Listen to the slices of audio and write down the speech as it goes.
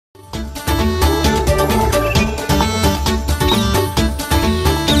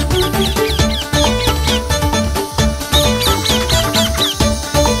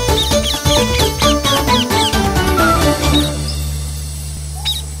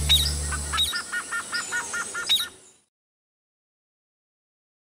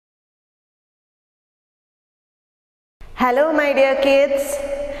Hello my dear kids,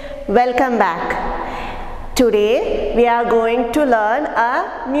 welcome back. Today we are going to learn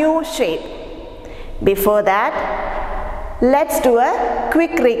a new shape. Before that, let's do a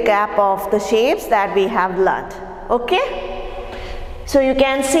quick recap of the shapes that we have learned. Okay? So you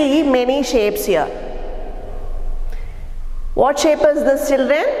can see many shapes here. What shape is this,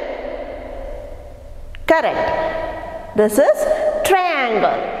 children? Correct. This is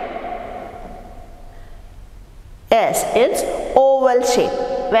triangle. Yes, it's oval shape.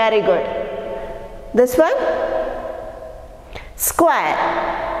 Very good. This one?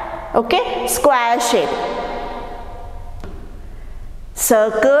 Square. Okay, square shape.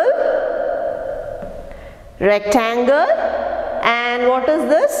 Circle, rectangle, and what is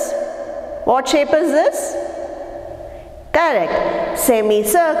this? What shape is this? Correct,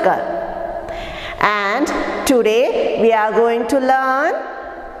 semicircle. And today we are going to learn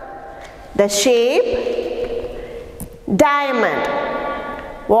the shape diamond.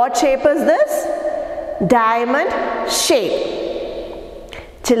 What shape is this? Diamond shape.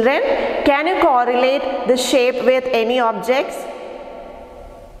 Children, can you correlate the shape with any objects?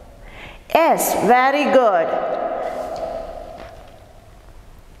 Yes, very good.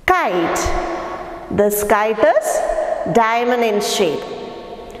 Kite. This kite is diamond in shape.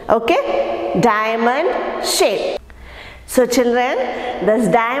 Okay? Diamond shape. So children, this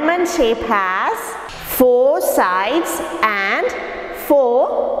diamond shape has 4 sides and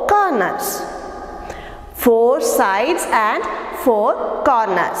 4 corners. 4 sides and 4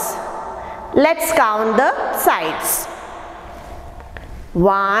 corners. Let's count the sides.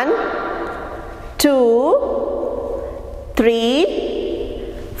 1, 2,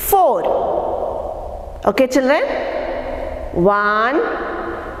 3, 4. Okay, children? 1,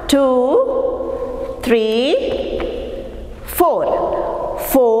 2, 3, 4.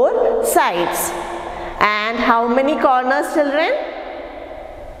 4 sides. And how many corners, children?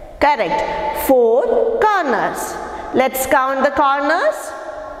 Correct. 4 corners. Let's count the corners.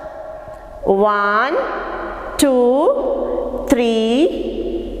 1, 2,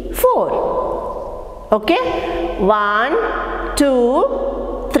 3, 4. Okay? 1,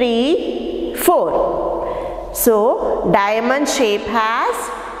 2, 3, 4. So, diamond shape has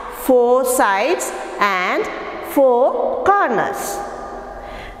 4 sides and 4 corners.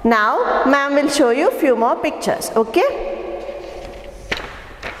 Now, ma'am will show you few more pictures, okay?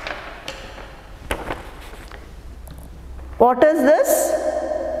 What is this?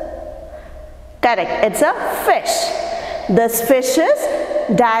 Correct, it's a fish. This fish is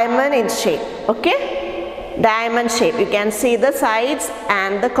diamond in shape, okay? Diamond shape, you can see the sides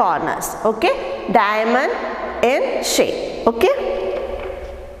and the corners, okay? Diamond in shape, okay?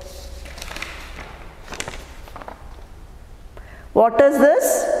 What is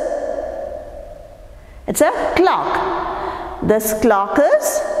this? It's a clock. This clock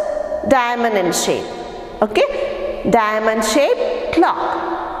is diamond in shape. Okay? Diamond shape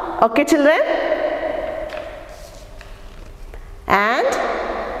clock. Okay, children? And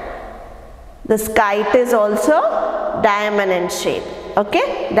this kite is also diamond in shape.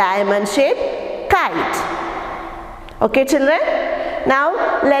 Okay? Diamond shape kite. Okay, children?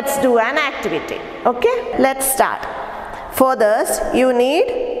 Now, let's do an activity. Okay? Let's start. For this, you need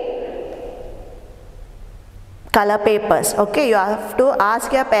color papers. Okay, you have to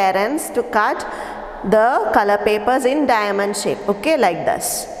ask your parents to cut the color papers in diamond shape. Okay, like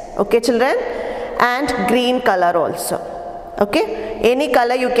this. Okay, children? And green color also. Okay, any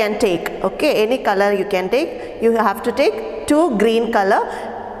color you can take. Okay, any color you can take. You have to take 2 green color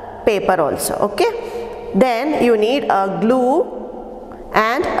paper also. Okay, then you need a glue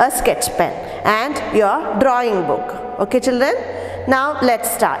and a sketch pen and your drawing book. Okay, children? Now let's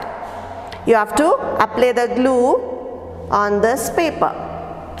start. You have to apply the glue on this paper.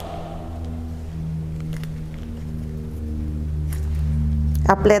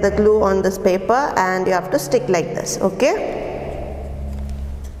 Apply the glue on this paper and you have to stick like this. Okay?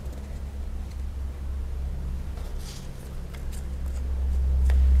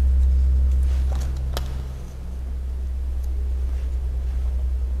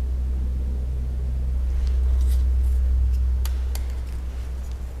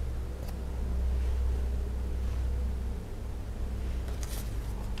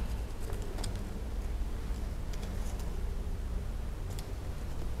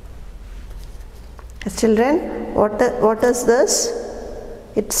 Yes, children, what is this?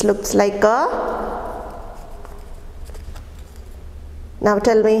 It looks like a, now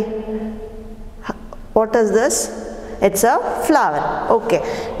tell me, what is this? It's a flower. Okay,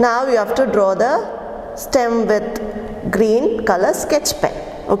 now you have to draw the stem with green color sketch pen.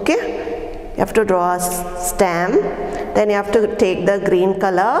 Okay, you have to draw a stem then you have to take the green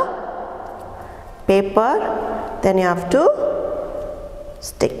color paper, then you have to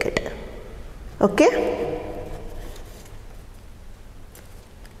stick it. Okay.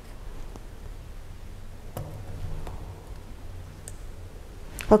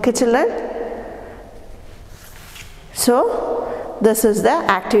 Okay children, so this is the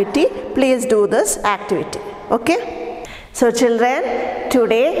activity. Please do this activity. Okay. So children,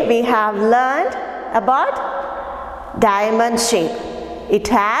 today we have learned about diamond shape. It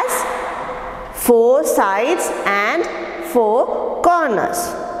has 4 sides and 4 corners.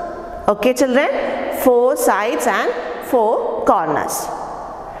 Okay children, 4 sides and 4 corners.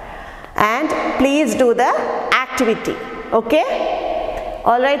 And please do the activity. Okay.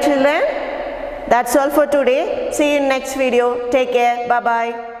 Alright children, that's all for today. See you in next video. Take care. Bye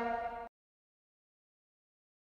bye.